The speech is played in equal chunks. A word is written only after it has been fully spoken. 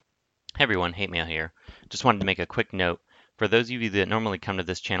Hey everyone, Hate Mail here. Just wanted to make a quick note. For those of you that normally come to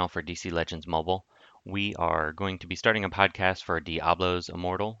this channel for DC Legends Mobile, we are going to be starting a podcast for Diablo's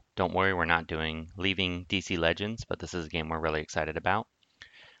Immortal. Don't worry, we're not leaving DC Legends, but this is a game we're really excited about.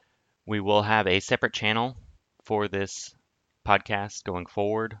 We will have a separate channel for this podcast going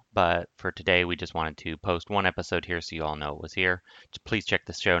forward, but for today we just wanted to post one episode here so you all know it was here. Please check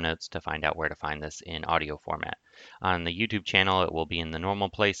the show notes to find out where to find this in audio format. On the YouTube channel, it will be in the normal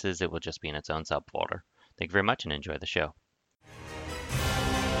places. It will just be in its own subfolder. Thank you very much and enjoy the show.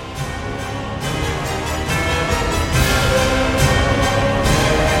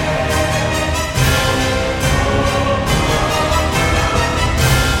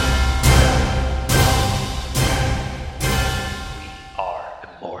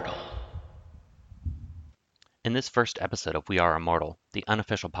 In this first episode of We Are Immortal, the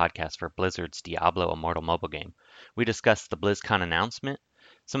unofficial podcast for Blizzard's Diablo Immortal mobile game, we discuss the BlizzCon announcement,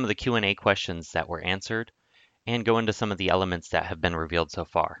 some of the Q&A questions that were answered, and go into some of the elements that have been revealed so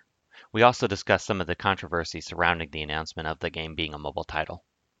far. We also discuss some of the controversy surrounding the announcement of the game being a mobile title.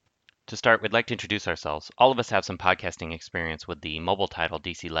 To start, we'd like to introduce ourselves. All of us have some podcasting experience with the mobile title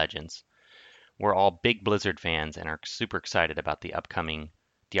DC Legends. We're all big Blizzard fans and are super excited about the upcoming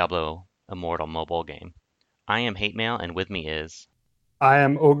Diablo Immortal mobile game. I am Hate Mail, and with me is... I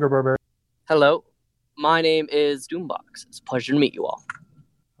am Ogre Barbarian. Hello, my name is Doombox. It's a pleasure to meet you all.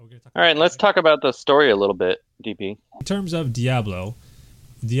 All right, let's talk about the story a little bit, DP. In terms of Diablo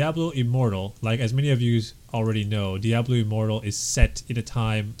Immortal, like as many of you already know, Diablo Immortal is set in a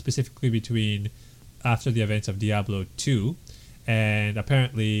time specifically between after the events of Diablo 2 and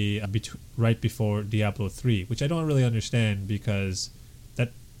apparently right before Diablo 3, which I don't really understand because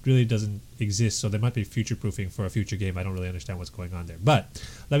that really doesn't exist, so there might be future-proofing for a future game. I don't really understand what's going on there. But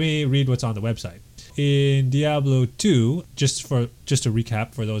let me read what's on the website. In Diablo 2, just to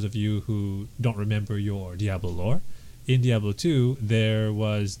recap for those of you who don't remember your Diablo lore, in Diablo 2, there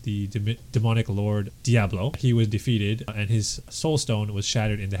was the demonic lord Diablo. He was defeated, and his soul stone was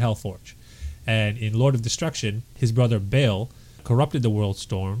shattered in the Hellforge. And in Lord of Destruction, his brother Baal corrupted the World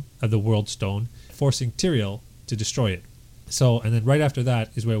Stone, forcing Tyrael to destroy it. So, and then right after that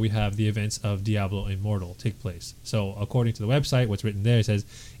is where we have the events of Diablo Immortal take place. So, according to the website, what's written there, it says,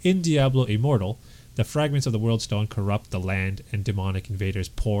 in Diablo Immortal, the fragments of the World Stone corrupt the land and demonic invaders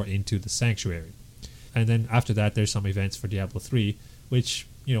pour into the sanctuary. And then after that, there's some events for Diablo 3, which,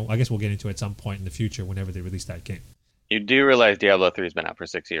 I guess we'll get into at some point in the future whenever they release that game. You do realize Diablo 3 has been out for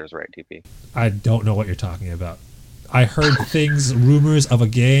 6 years, right, DP? I don't know what you're talking about. I heard rumors of a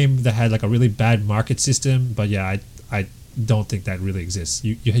game that had like a really bad market system, but yeah, I don't think that really exists.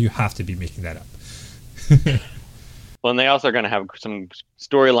 You have to be making that up. Well, and they also are going to have some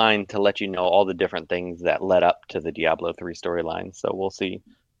storyline to let you know all the different things that led up to the Diablo 3 storyline. So we'll see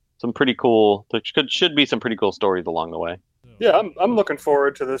some pretty cool. There should be some pretty cool stories along the way. Yeah, I'm looking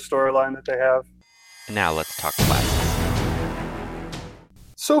forward to this storyline that they have. Now let's talk classes.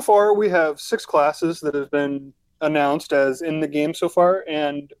 So far, we have 6 classes that have been announced as in the game so far,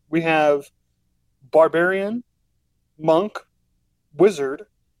 and we have Barbarian, Monk, Wizard,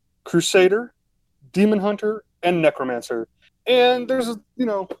 Crusader, Demon Hunter, and Necromancer. And there's,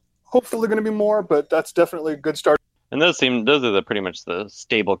 hopefully going to be more, but that's definitely a good start. And those are pretty much the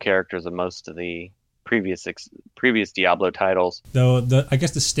stable characters of most of the previous Diablo titles. Though I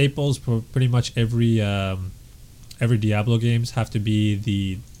guess the staples for pretty much every Diablo games have to be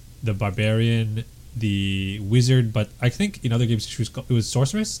the Barbarian, the Wizard, but I think in other games it was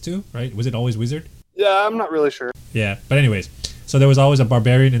Sorceress too, right? Was it always Wizard? Yeah, I'm not really sure. Yeah, but anyways, so there was always a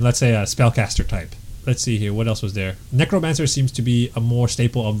Barbarian and let's say a Spellcaster type. Let's see here, what else was there? Necromancer seems to be a more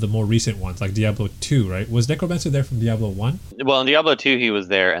staple of the more recent ones, like Diablo 2, right? Was Necromancer there from Diablo 1? Well, in Diablo 2 he was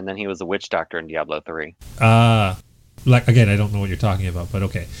there, and then he was a Witch Doctor in Diablo 3. Again, I don't know what you're talking about, but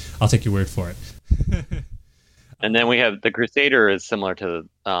okay, I'll take your word for it. And then we have the Crusader is similar to,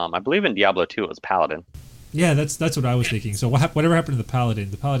 I believe in Diablo 2 it was Paladin. Yeah, that's what I was thinking. So whatever happened to the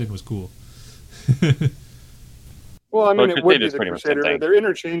Paladin was cool. Well, I mean, it would be the pretty much the Crusader. same thing. They're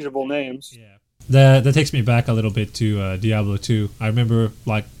interchangeable names. Yeah. That takes me back a little bit to Diablo 2. I remember,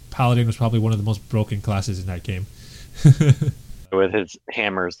 Paladin was probably one of the most broken classes in that game. With his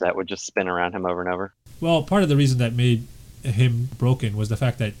hammers that would just spin around him over and over. Well, part of the reason that made him broken was the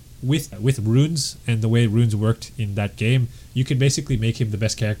fact that with runes and the way runes worked in that game, you could basically make him the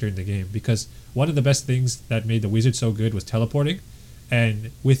best character in the game. Because one of the best things that made the wizard so good was teleporting.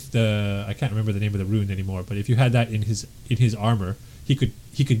 And with I can't remember the name of the rune anymore, but if you had that in his armor, he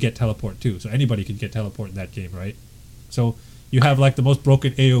could get teleport too. So anybody could get teleport in that game, right? So you have the most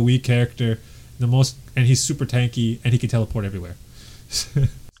broken AoE character, and he's super tanky, and he can teleport everywhere.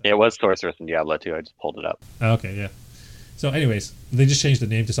 It was Sorceress in Diablo 2. I just pulled it up. Okay, yeah. So, anyways, they just changed the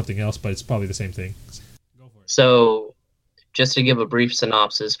name to something else, but it's probably the same thing. Go for it. So, just to give a brief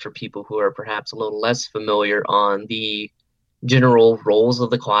synopsis for people who are perhaps a little less familiar on the general roles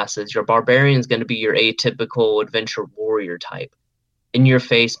of the classes, your barbarian is going to be your atypical adventure warrior type. In your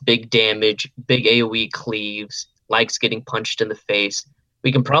face, big damage, big AoE cleaves, likes getting punched in the face.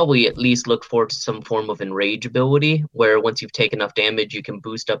 We can probably at least look forward to some form of enrage ability, where once you've taken enough damage, you can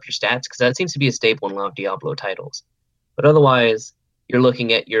boost up your stats, because that seems to be a staple in a lot of Diablo titles. But otherwise, you're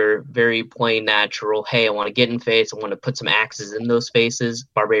looking at your very plain natural, hey, I want to get in face, I want to put some axes in those faces.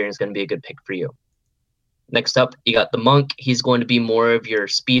 Barbarian is going to be a good pick for you. Next up, you got the monk. He's going to be more of your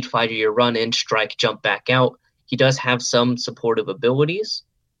speed fighter, your run in, strike, jump back out. He does have some supportive abilities,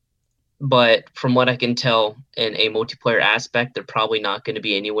 but from what I can tell in a multiplayer aspect, they're probably not going to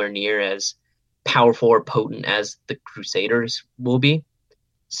be anywhere near as powerful or potent as the Crusaders will be.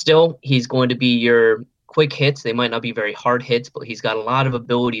 Still, he's going to be your quick hits. They might not be very hard hits, but he's got a lot of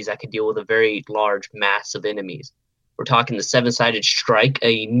abilities that can deal with a very large mass of enemies. We're talking the seven-sided strike,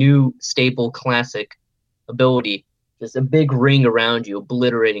 a new staple classic ability. Just a big ring around you,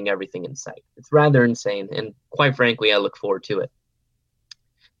 obliterating everything in sight. It's rather insane, and quite frankly, I look forward to it.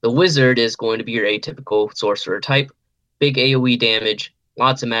 The wizard is going to be your atypical sorcerer type. Big AoE damage,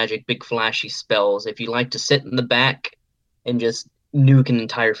 lots of magic, big flashy spells. If you like to sit in the back and just nuke an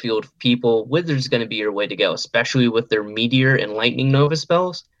entire field of people, wizard's going to be your way to go, especially with their meteor and lightning nova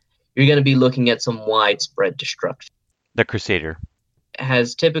spells. You're going to be looking at some widespread destruction. The Crusader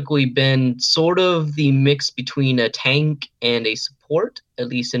Has typically been sort of the mix between a tank and a support, at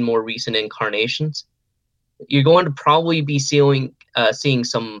least in more recent incarnations. You're going to probably be seeing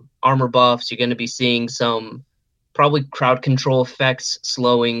some armor buffs. You're going to be seeing some probably crowd control effects,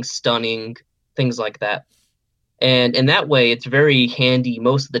 slowing, stunning, things like that. And in that way, it's very handy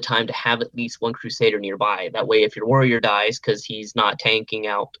most of the time to have at least one Crusader nearby. That way, if your warrior dies because he's not tanking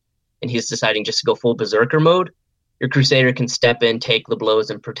out and he's deciding just to go full berserker mode, your Crusader can step in, take the blows,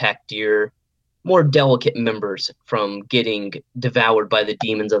 and protect your more delicate members from getting devoured by the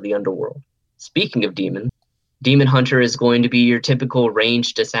demons of the underworld. Speaking of demons, Demon Hunter is going to be your typical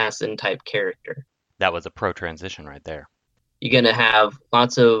ranged assassin type character. That was a pro transition right there. You're going to have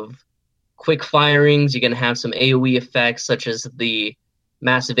lots of quick firings. You're going to have some AoE effects, such as the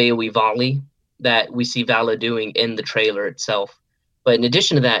massive AoE volley that we see Vala doing in the trailer itself. But in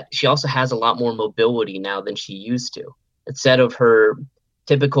addition to that, she also has a lot more mobility now than she used to. Instead of her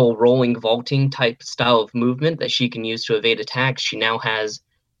typical rolling, vaulting type style of movement that she can use to evade attacks, she now has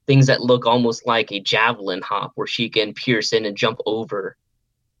things that look almost like a javelin hop, where she can pierce in and jump over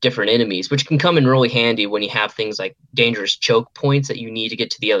different enemies, which can come in really handy when you have things like dangerous choke points that you need to get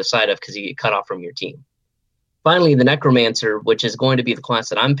to the other side of because you get cut off from your team. Finally, the Necromancer, which is going to be the class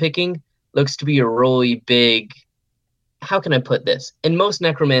that I'm picking, looks to be a really big... How can I put this? In most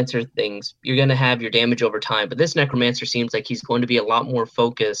Necromancer things, you're going to have your damage over time, but this Necromancer seems like he's going to be a lot more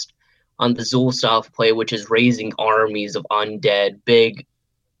focused on the Zul style of play, which is raising armies of undead, big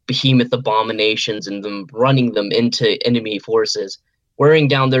behemoth abominations, and them running them into enemy forces, wearing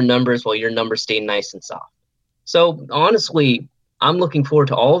down their numbers while your numbers stay nice and soft. So, honestly, I'm looking forward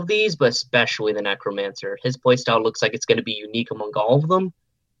to all of these, but especially the Necromancer. His playstyle looks like it's going to be unique among all of them,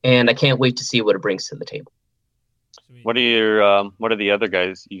 and I can't wait to see what it brings to the table. What are the other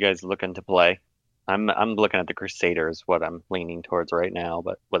guys you guys looking to play? I'm looking at the Crusaders, what I'm leaning towards right now,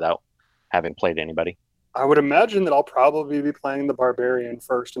 but without having played anybody. I would imagine that I'll probably be playing the Barbarian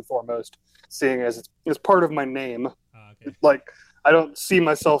first and foremost, seeing as it's part of my name. Okay. Like, I don't see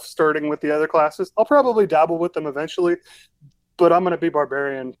myself starting with the other classes. I'll probably dabble with them eventually, but I'm going to be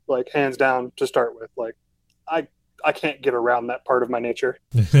Barbarian, like, hands down to start with. Like, I can't get around that part of my nature.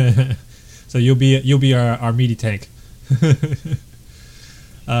 So you'll be our meaty tank.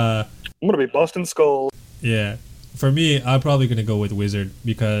 I'm going to be busting skulls. Yeah. For me, I'm probably going to go with Wizard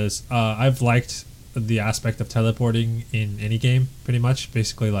because I've liked the aspect of teleporting in any game, pretty much.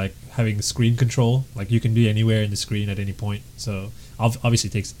 Basically, like having screen control. Like you can be anywhere in the screen at any point. So obviously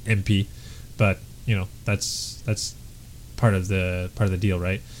it takes MP, but you know that's part of the deal,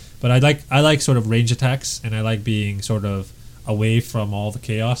 right? But I like sort of range attacks, and I like being sort of away from all the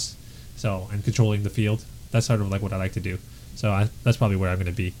chaos. So and controlling the field. That's sort of like what I like to do. So that's probably where I'm going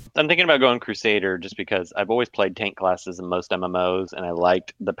to be. I'm thinking about going Crusader just because I've always played tank classes in most MMOs, and I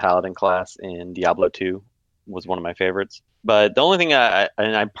liked the Paladin class in Diablo 2 was one of my favorites. But the only thing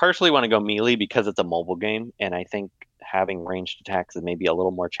I partially want to go melee because it's a mobile game, and I think having ranged attacks is maybe a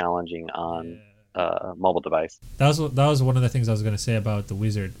little more challenging on a mobile device. That was one of the things I was going to say about the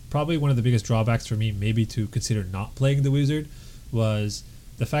Wizard. Probably one of the biggest drawbacks for me maybe to consider not playing the Wizard was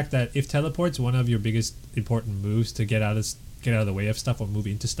the fact that if teleport's one of your biggest important moves to get out of the way of stuff or move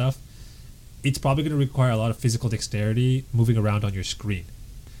into stuff, it's probably going to require a lot of physical dexterity moving around on your screen.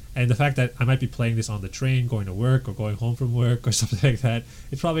 And the fact that I might be playing this on the train, going to work or going home from work or something like that,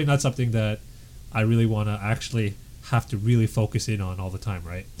 it's probably not something that I really want to actually have to really focus in on all the time,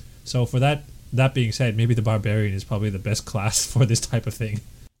 right? So for that being said, maybe the Barbarian is probably the best class for this type of thing.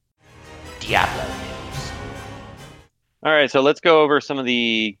 Diablo news. All right, so let's go over some of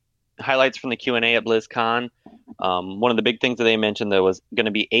the highlights from the Q&A at BlizzCon. One of the big things that they mentioned, there was going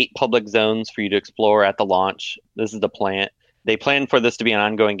to be 8 public zones for you to explore at the launch. This is the plan. They plan for this to be an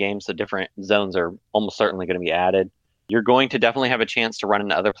ongoing game, so different zones are almost certainly going to be added. You're going to definitely have a chance to run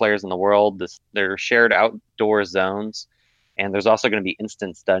into other players in the world. They're shared outdoor zones, and there's also going to be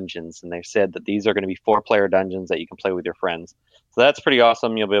instance dungeons, and they've said that these are going to be 4-player dungeons that you can play with your friends. So that's pretty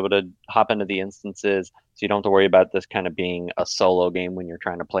awesome. You'll be able to hop into the instances, so you don't have to worry about this kind of being a solo game when you're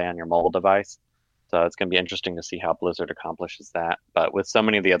trying to play on your mobile device. So it's going to be interesting to see how Blizzard accomplishes that. But with so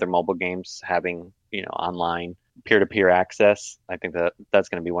many of the other mobile games having, online peer-to-peer access, I think that's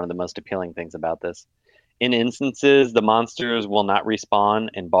going to be one of the most appealing things about this. In instances, the monsters will not respawn,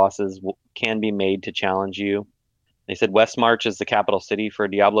 and bosses can be made to challenge you. They said Westmarch is the capital city for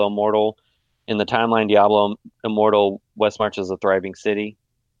Diablo Immortal. In the timeline, Diablo Immortal, Westmarch is a thriving city.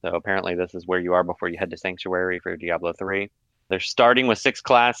 So apparently this is where you are before you head to Sanctuary for Diablo 3. They're starting with 6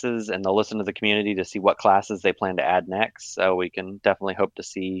 classes, and they'll listen to the community to see what classes they plan to add next. So we can definitely hope to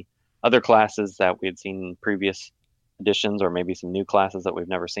see other classes that we had seen in previous editions, or maybe some new classes that we've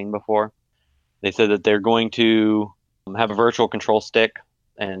never seen before. They said that they're going to have a virtual control stick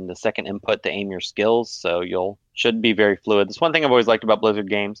and the second input to aim your skills, so should be very fluid. That's one thing I've always liked about Blizzard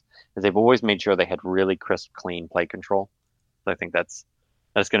games, is they've always made sure they had really crisp, clean play control. So I think that's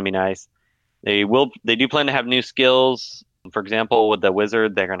going to be nice. They do plan to have new skills. For example, with the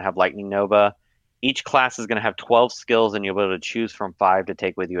Wizard, they're going to have Lightning Nova. Each class is going to have 12 skills, and you'll be able to choose from 5 to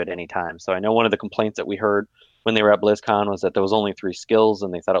take with you at any time. So I know one of the complaints that we heard when they were at BlizzCon was that there was only 3 skills,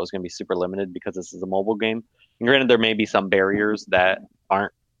 and they thought it was going to be super limited because this is a mobile game. And granted, there may be some barriers that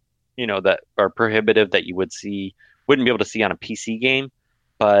aren't, that are prohibitive that you wouldn't be able to see on a PC game,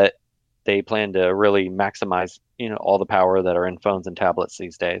 but they plan to really maximize, all the power that are in phones and tablets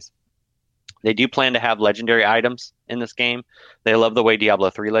these days. They do plan to have legendary items in this game. They love the way Diablo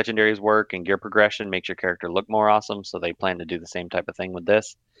 3 legendaries work, and gear progression makes your character look more awesome, so they plan to do the same type of thing with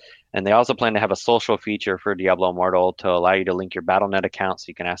this. And they also plan to have a social feature for Diablo Immortal to allow you to link your Battle.net account so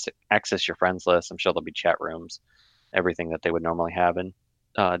you can access your friends list. I'm sure there'll be chat rooms, everything that they would normally have in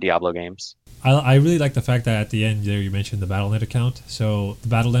Diablo games. I really like the fact that at the end there you mentioned the Battle.net account. So the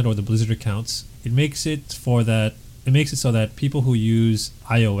Battle.net or the Blizzard accounts, it makes it so that people who use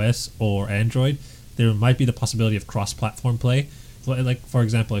iOS or Android, there might be the possibility of cross-platform play. Like, for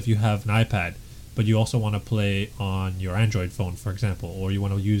example, if you have an iPad, but you also want to play on your Android phone, for example, or you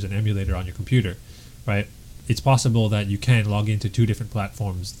want to use an emulator on your computer, right? It's possible that you can log into 2 different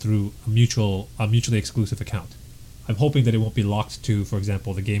platforms through a mutually exclusive account. I'm hoping that it won't be locked to, for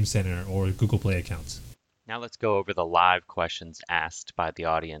example, the Game Center or Google Play accounts. Now let's go over the live questions asked by the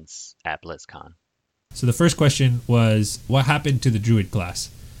audience at BlizzCon. So the first question was, what happened to the Druid class?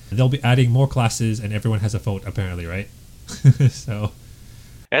 They'll be adding more classes, and everyone has a vote, apparently, right? So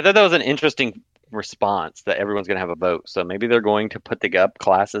I thought that was an interesting response, that everyone's going to have a vote. So maybe they're going to put up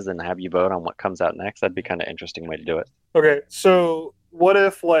classes and have you vote on what comes out next. That'd be kind of interesting way to do it. Okay, so what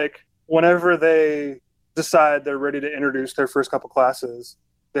if, whenever they decide they're ready to introduce their first couple classes,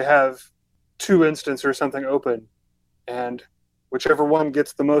 they have 2 instances or something open, and whichever one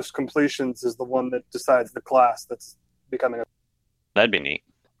gets the most completions is the one that decides the class that's becoming a... That'd be neat.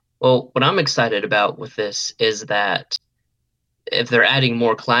 Well, what I'm excited about with this is that if they're adding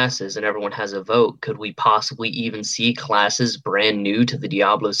more classes and everyone has a vote, could we possibly even see classes brand new to the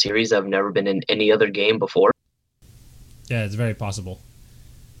Diablo series that have never been in any other game before? Yeah, it's very possible.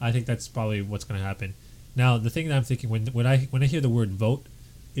 I think that's probably what's going to happen. Now, the thing that I'm thinking, when I hear the word vote,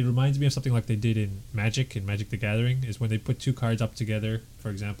 it reminds me of something like they did in Magic the Gathering, is when they put 2 cards up together, for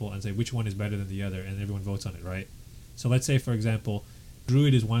example, and say which one is better than the other, and everyone votes on it, right? So let's say, for example,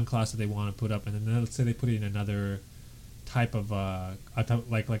 Druid is one class that they want to put up, and then let's say they put it in another type of,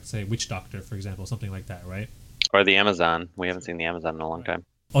 like say Witch Doctor, for example, something like that, right? Or the Amazon. We haven't seen the Amazon in a long time.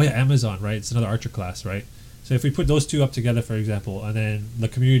 Oh yeah, Amazon, right? It's another archer class, right? So if we put those 2 up together, for example, and then the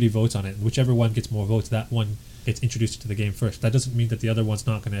community votes on it, whichever one gets more votes, that one gets introduced to the game first. That doesn't mean that the other one's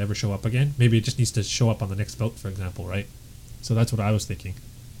not going to ever show up again. Maybe it just needs to show up on the next vote, for example, right? So that's what I was thinking.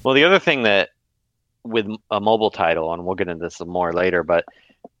 Well, the other thing that with a mobile title, and we'll get into this more later, but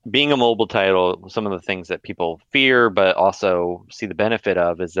being a mobile title, some of the things that people fear but also see the benefit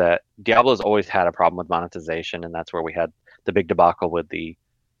of is that Diablo's always had a problem with monetization, and that's where we had the big debacle with the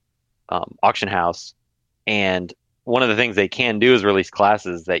auction house. And one of the things they can do is release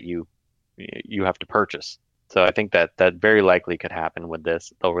classes that you have to purchase. So I think that very likely could happen with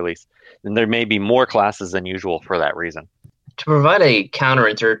this. They'll release, and there may be more classes than usual for that reason. To provide a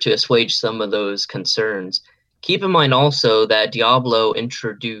counteranswer to assuage some of those concerns, keep in mind also that Diablo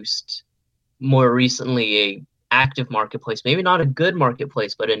introduced more recently a active marketplace, maybe not a good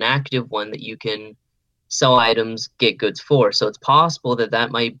marketplace, but an active one that you can sell items, get goods for. So it's possible that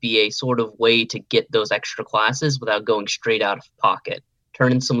that might be a sort of way to get those extra classes without going straight out of pocket.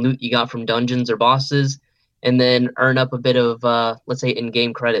 Turn in some loot you got from dungeons or bosses, and then earn up a bit of, let's say,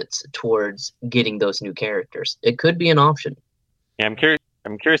 in-game credits towards getting those new characters. It could be an option. Yeah, I'm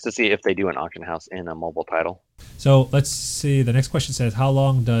curious to see if they do an auction house in a mobile title. So let's see. The next question says, how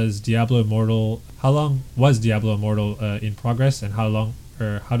long was Diablo Immortal in progress, and how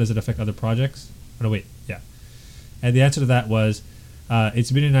does it affect other projects? Oh, no, wait, yeah. And the answer to that was, it's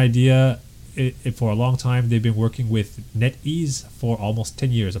been an idea for a long time. They've been working with NetEase for almost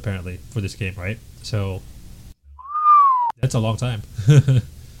 10 years, apparently, for this game, right? So that's a long time.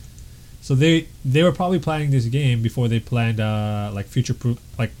 So they were probably planning this game before they planned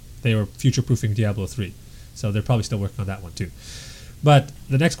they were future-proofing Diablo 3. So they're probably still working on that one too. But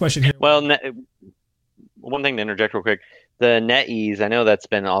the next question here. Well, one thing to interject real quick. The NetEase, I know that's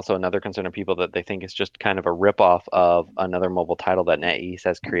been also another concern of people, that they think it's just kind of a ripoff of another mobile title that NetEase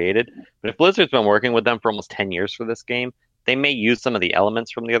has created. But if Blizzard's been working with them for almost 10 years for this game, they may use some of the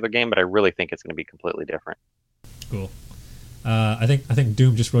elements from the other game, but I really think it's going to be completely different. Cool. I think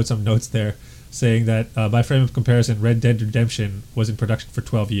Doom just wrote some notes there saying that by frame of comparison, Red Dead Redemption was in production for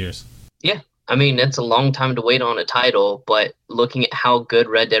 12 years. Yeah, I mean, it's a long time to wait on a title, but looking at how good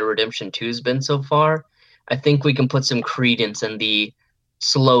Red Dead Redemption 2 has been so far, I think we can put some credence in the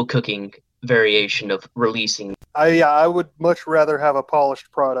slow cooking variation of releasing. I would much rather have a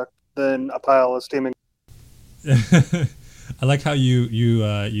polished product than a pile of steaming. I like how you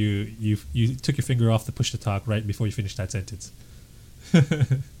took your finger off the push to talk right before you finished that sentence.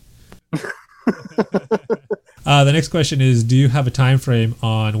 The next question is, do you have a time frame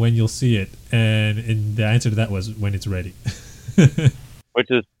on when you'll see it? And the answer to that was when it's ready. Which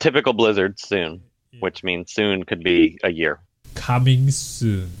is typical Blizzard, soon. Which means soon could be a year. Coming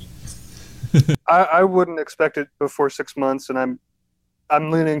soon. I wouldn't expect it before 6 months, and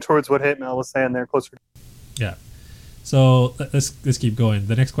I'm leaning towards what Hitmail was saying there, closer. Yeah. So let's keep going.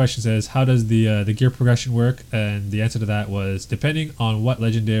 The next question says, how does the gear progression work? And the answer to that was, depending on what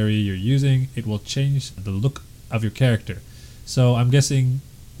legendary you're using, it will change the look of your character. So I'm guessing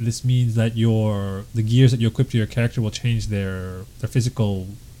this means that the gears that you equip to your character will change their physical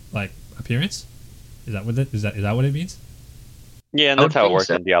appearance. Is that what it means? Yeah, and that's how it works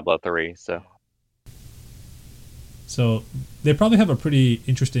in Diablo 3. So they probably have a pretty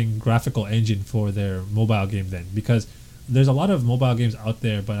interesting graphical engine for their mobile game then, because there's a lot of mobile games out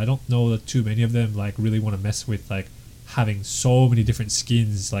there, but I don't know that too many of them really want to mess with having so many different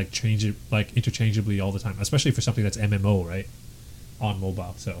skins change it interchangeably all the time, especially for something that's MMO, right, on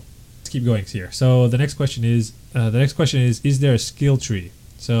mobile. So let's keep going here. So the next question is there a skill tree?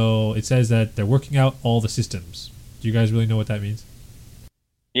 So it says that they're working out all the systems. Do you guys really know what that means?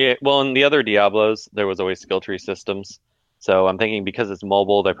 Yeah, well, in the other Diablos, there was always skill tree systems. So I'm thinking because it's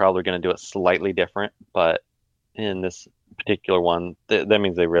mobile, they're probably going to do it slightly different. But in this particular one, that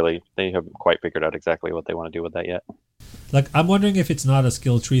means they haven't quite figured out exactly what they want to do with that yet. I'm wondering if it's not a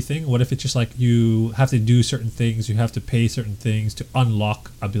skill tree thing. What if it's just you have to do certain things, you have to pay certain things to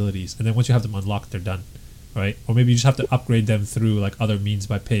unlock abilities, and then once you have them unlocked, they're done, right? Or maybe you just have to upgrade them through other means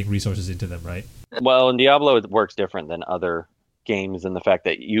by paying resources into them, right? Well, in Diablo, it works different than other games in the fact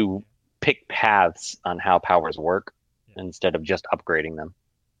that you pick paths on how powers work instead of just upgrading them.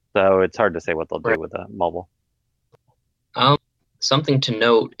 So it's hard to say what they'll do with the mobile. Something to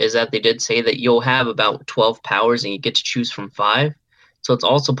note is that they did say that you'll have about 12 powers and you get to choose from 5. So it's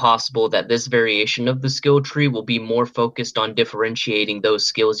also possible that this variation of the skill tree will be more focused on differentiating those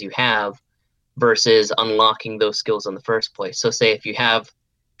skills you have versus unlocking those skills in the first place. So say if you have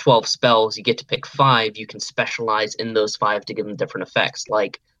 12 spells, you get to pick 5, you can specialize in those 5 to give them different effects,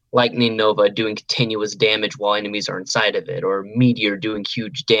 like Lightning Nova doing continuous damage while enemies are inside of it, or Meteor doing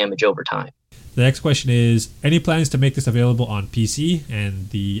huge damage over time. The next question is, any plans to make this available on PC? And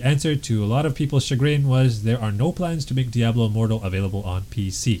the answer to a lot of people's chagrin was, there are no plans to make Diablo Immortal available on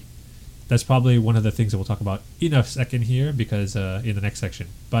PC. That's probably one of the things that we'll talk about in a second here, because in the next section.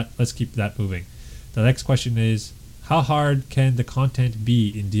 But let's keep that moving. The next question is, how hard can the content be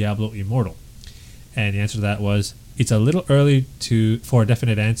in Diablo Immortal? And the answer to that was, it's a little early for a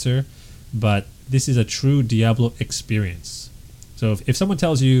definite answer, but this is a true Diablo experience. So if someone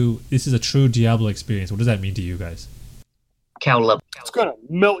tells you this is a true Diablo experience, what does that mean to you guys? Cow level. It's gonna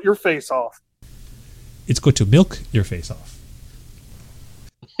melt your face off. It's going to milk your face off.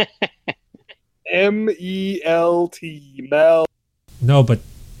 M-E-L-T, melt. No, but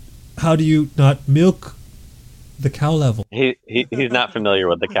how do you not milk the cow level? He's not familiar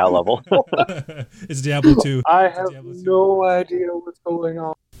with the cow level. It's Diablo 2. I have Diablo 2. no idea what's going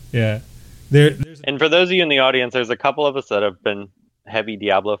on. Yeah. There's And for those of you in the audience, there's a couple of us that have been heavy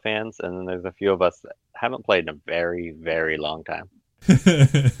Diablo fans, and then there's a few of us that haven't played in a very, very long time.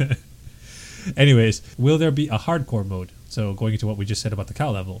 Anyways, will there be a hardcore mode? So going into what we just said about the cow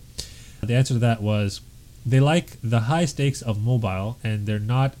level, the answer to that was they like the high stakes of mobile, and they're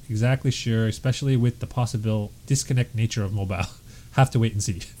not exactly sure, especially with the possible disconnect nature of mobile. Have to wait and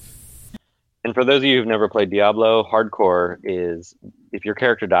see. And for those of you who've never played Diablo, hardcore is if your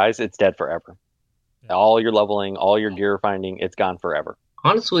character dies, it's dead forever. All your leveling, all your gear finding, it's gone forever.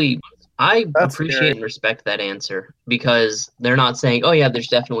 Honestly, I That's appreciate scary. and respect that answer because they're not saying, oh, yeah, there's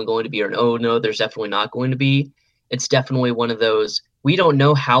definitely going to be, or oh, no, there's definitely not going to be. It's definitely one of those, we don't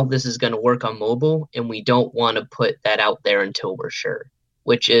know how this is going to work on mobile, and we don't want to put that out there until we're sure,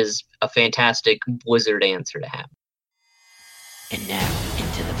 which is a fantastic Blizzard answer to have. And now,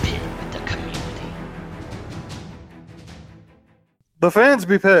 into the pit with the community. The fans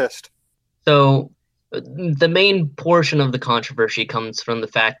be pissed. So the main portion of the controversy comes from the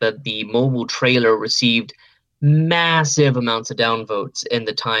fact that the mobile trailer received massive amounts of downvotes in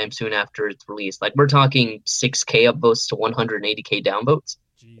the time soon after its release. Like, we're talking 6K upvotes to 180K downvotes.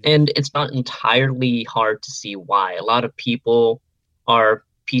 And it's not entirely hard to see why. A lot of people are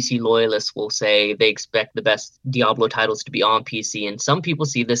PC loyalists will say they expect the best Diablo titles to be on PC, and some people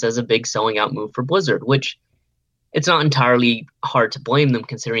see this as a big selling out move for Blizzard, which it's not entirely hard to blame them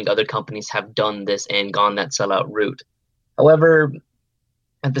considering other companies have done this and gone that sellout route. However,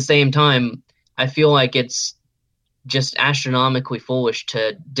 at the same time, I feel like it's just astronomically foolish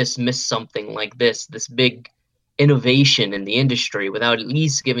to dismiss something like this big innovation in the industry without at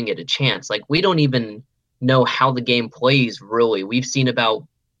least giving it a chance. Like, we don't even know how the game plays, really. We've seen about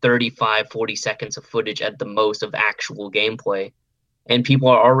 35, 40 seconds of footage at the most of actual gameplay, and people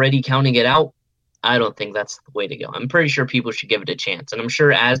are already counting it out. I don't think that's the way to go. I'm pretty sure people should give it a chance. And I'm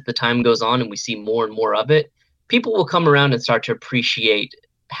sure as the time goes on and we see more and more of it, people will come around and start to appreciate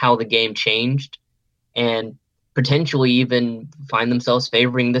how the game changed and potentially even find themselves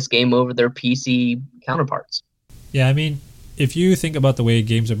favoring this game over their PC counterparts. Yeah, I mean, if you think about the way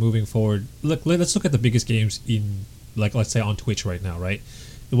games are moving forward, let's look at the biggest games in, like, let's say on Twitch right now, right?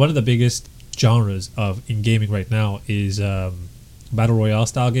 One of the biggest genres in gaming right now is Battle Royale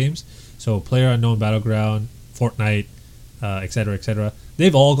style games. So PlayerUnknown Battleground, Fortnite, etc., etc.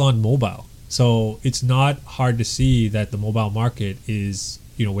 They've all gone mobile. So it's not hard to see that the mobile market is,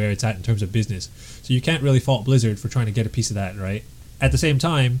 where it's at in terms of business. So you can't really fault Blizzard for trying to get a piece of that, right? At the same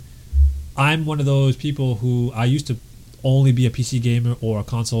time, I'm one of those people who I used to only be a PC gamer or a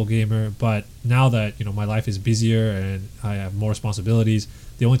console gamer, but now that my life is busier and I have more responsibilities,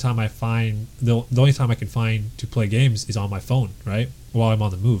 the only time I can find to play games is on my phone, right? While I'm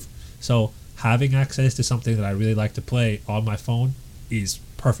on the move. So having access to something that I really like to play on my phone is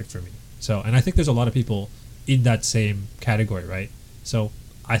perfect for me. So, and I think there's a lot of people in that same category, right? So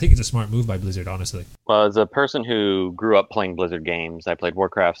I think it's a smart move by Blizzard, honestly. Well, as a person who grew up playing Blizzard games, I played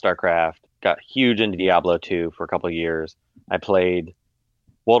Warcraft, StarCraft, got huge into Diablo 2 for a couple of years. I played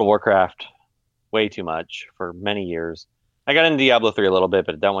World of Warcraft way too much for many years. I got into Diablo 3 a little bit,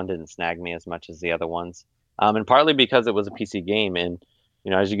 but that one didn't snag me as much as the other ones. And partly because it was a PC game, and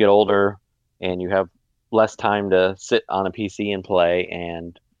as you get older and you have less time to sit on a PC and play,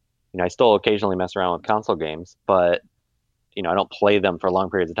 and I still occasionally mess around with console games, but I don't play them for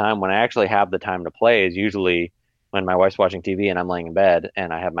long periods of time. When I actually have the time to play is usually when my wife's watching TV and I'm laying in bed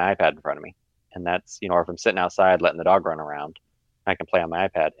and I have my iPad in front of me. And that's, or if I'm sitting outside letting the dog run around, I can play on my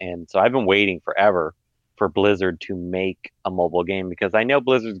iPad. And so I've been waiting forever for Blizzard to make a mobile game because I know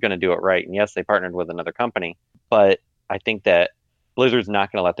Blizzard's going to do it right. And yes, they partnered with another company, but I think that Blizzard's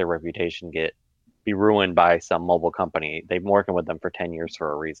not going to let their reputation be ruined by some mobile company. They've been working with them for 10 years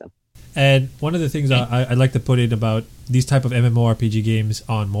for a reason. And one of the things I'd like to put in about these type of MMORPG games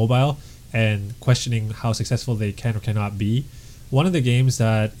on mobile and questioning how successful they can or cannot be, one of the games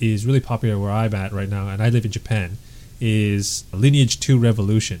that is really popular where I'm at right now, and I live in Japan, is Lineage 2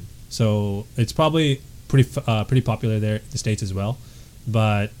 Revolution. So it's probably pretty popular there in the States as well.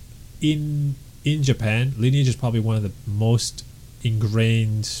 But in in Japan, Lineage is probably one of the most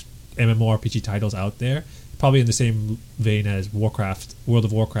ingrained MMORPG titles out there. Probably in the same vein as World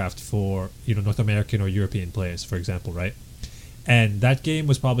of Warcraft for North American or European players, for example, right? And that game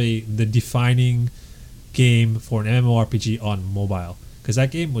was probably the defining game for an MMORPG on mobile, because that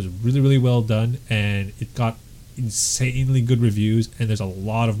game was really, really well done, and it got insanely good reviews, and there's a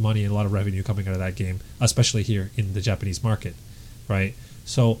lot of money and a lot of revenue coming out of that game, especially here in the Japanese market, right?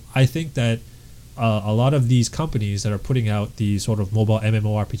 So I think that a lot of these companies that are putting out these sort of mobile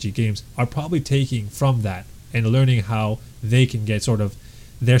MMORPG games are probably taking from that and learning how they can get sort of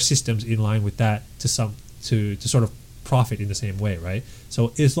their systems in line with that to sort of profit in the same way, right?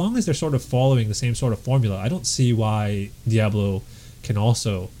 So as long as they're sort of following the same sort of formula, I don't see why Diablo can't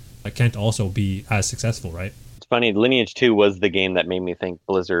also be as successful, right? It's funny, Lineage 2 was the game that made me think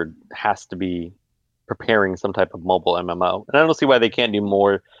Blizzard has to be preparing some type of mobile MMO. And I don't see why they can't do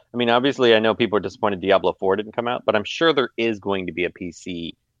more. I mean, obviously, I know people are disappointed Diablo 4 didn't come out, but I'm sure there is going to be a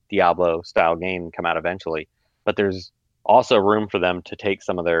PC Diablo-style game come out eventually. But there's also room for them to take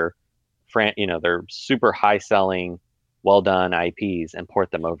some of their super high-selling, well-done IPs and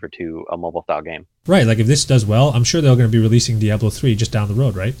port them over to a mobile-style game. Right, like if this does well, I'm sure they're going to be releasing Diablo 3 just down the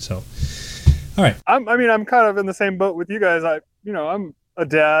road, right? So, all right. I'm kind of in the same boat with you guys. I'm a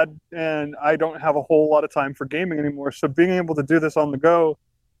dad, and I don't have a whole lot of time for gaming anymore. So being able to do this on the go,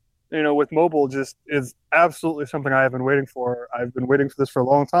 with mobile just is absolutely something I have been waiting for. I've been waiting for this for a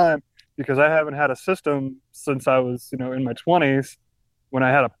long time because I haven't had a system since I was, in my 20s when I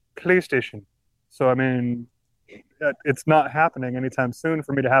had a PlayStation. So, I mean, it's not happening anytime soon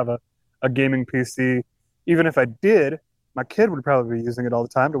for me to have a gaming PC. Even if I did, my kid would probably be using it all the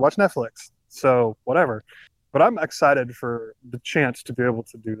time to watch Netflix. So, whatever. But I'm excited for the chance to be able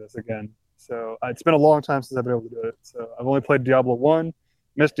to do this again. So it's been a long time since I've been able to do it. So I've only played Diablo 1,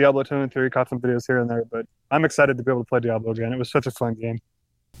 missed Diablo 2 and 3, caught some videos here and there, but I'm excited to be able to play Diablo again. It was such a fun game.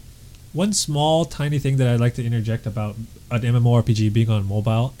 One small, tiny thing that I'd like to interject about an MMORPG being on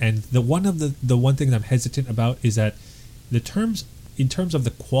mobile, and the one thing that I'm hesitant about is that in terms of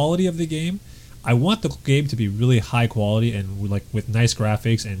the quality of the game, I want the game to be really high quality and with nice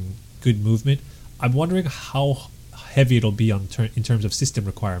graphics and good movement. I'm wondering how heavy it'll be in terms of system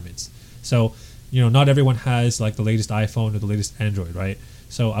requirements. So, not everyone has like the latest iPhone or the latest Android, right?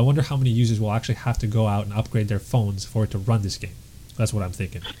 So I wonder how many users will actually have to go out and upgrade their phones for it to run this game. That's what I'm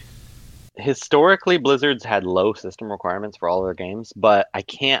thinking. Historically, Blizzard's had low system requirements for all their games, but I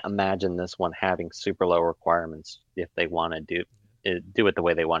can't imagine this one having super low requirements if they want to do it the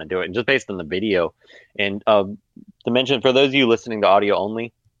way they want to do it. And just based on the video, and to mention for those of you listening to audio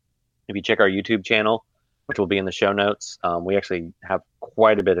only, if you check our YouTube channel, which will be in the show notes, we actually have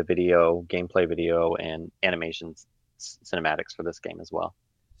quite a bit of gameplay video, and animations, cinematics for this game as well.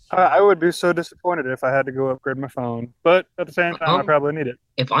 I would be so disappointed if I had to go upgrade my phone, but at the same time, I probably need it.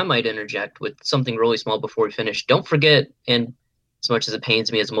 If I might interject with something really small before we finish, don't forget, and as much as it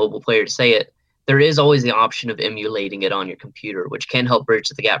pains me as a mobile player to say it, there is always the option of emulating it on your computer, which can help bridge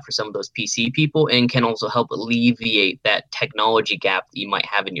the gap for some of those PC people and can also help alleviate that technology gap that you might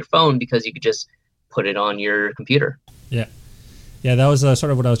have in your phone because you could just put it on your computer. Yeah, that was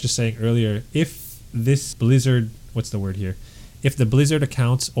sort of what I was just saying earlier. If this Blizzard, what's the word here? If the Blizzard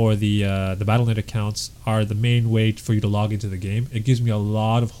accounts or the Battle.net accounts are the main way for you to log into the game, it gives me a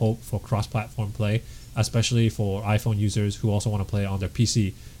lot of hope for cross-platform play, especially for iPhone users who also want to play on their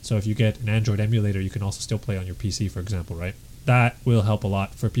PC. So if you get an Android emulator, you can also still play on your PC, for example, right? That will help a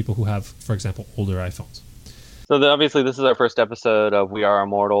lot for people who have, for example, older iPhones. So obviously this is our first episode of We Are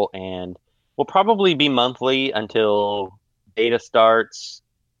Immortal, and we'll probably be monthly until beta starts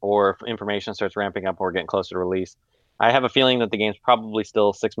or if information starts ramping up or we're getting closer to release. I have a feeling that the game's probably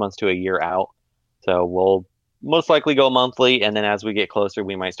still 6 months to a year out. So we'll most likely go monthly, and then as we get closer,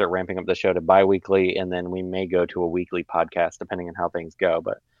 we might start ramping up the show to bi-weekly, and then we may go to a weekly podcast, depending on how things go.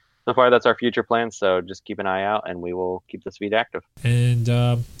 But so far, that's our future plan, so just keep an eye out, and we will keep this feed active. And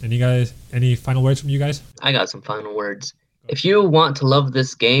any final words from you guys? I got some final words. If you want to love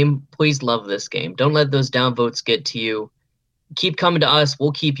this game, please love this game. Don't let those downvotes get to you. Keep coming to us.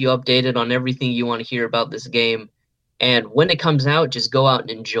 We'll keep you updated on everything you want to hear about this game. And when it comes out, just go out and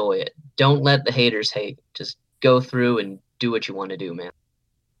enjoy it. Don't let the haters hate. Just go through and do what you want to do, man.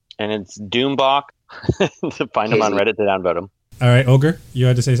 And it's Doombach. To find them on Reddit to downvote them. All right, Ogre, you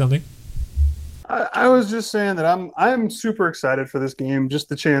had to say something? I was just saying that I'm super excited for this game. Just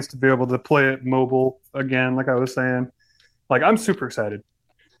the chance to be able to play it mobile again, like I was saying. Like, I'm super excited.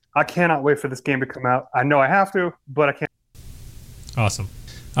 I cannot wait for this game to come out. I know I have to, but I can't. Awesome.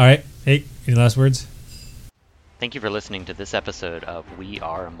 All right. Hey, any last words? Thank you for listening to this episode of We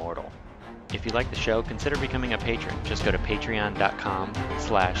Are Immortal. If you like the show, consider becoming a patron. Just go to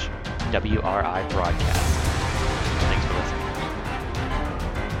patreon.com/WRI Broadcast.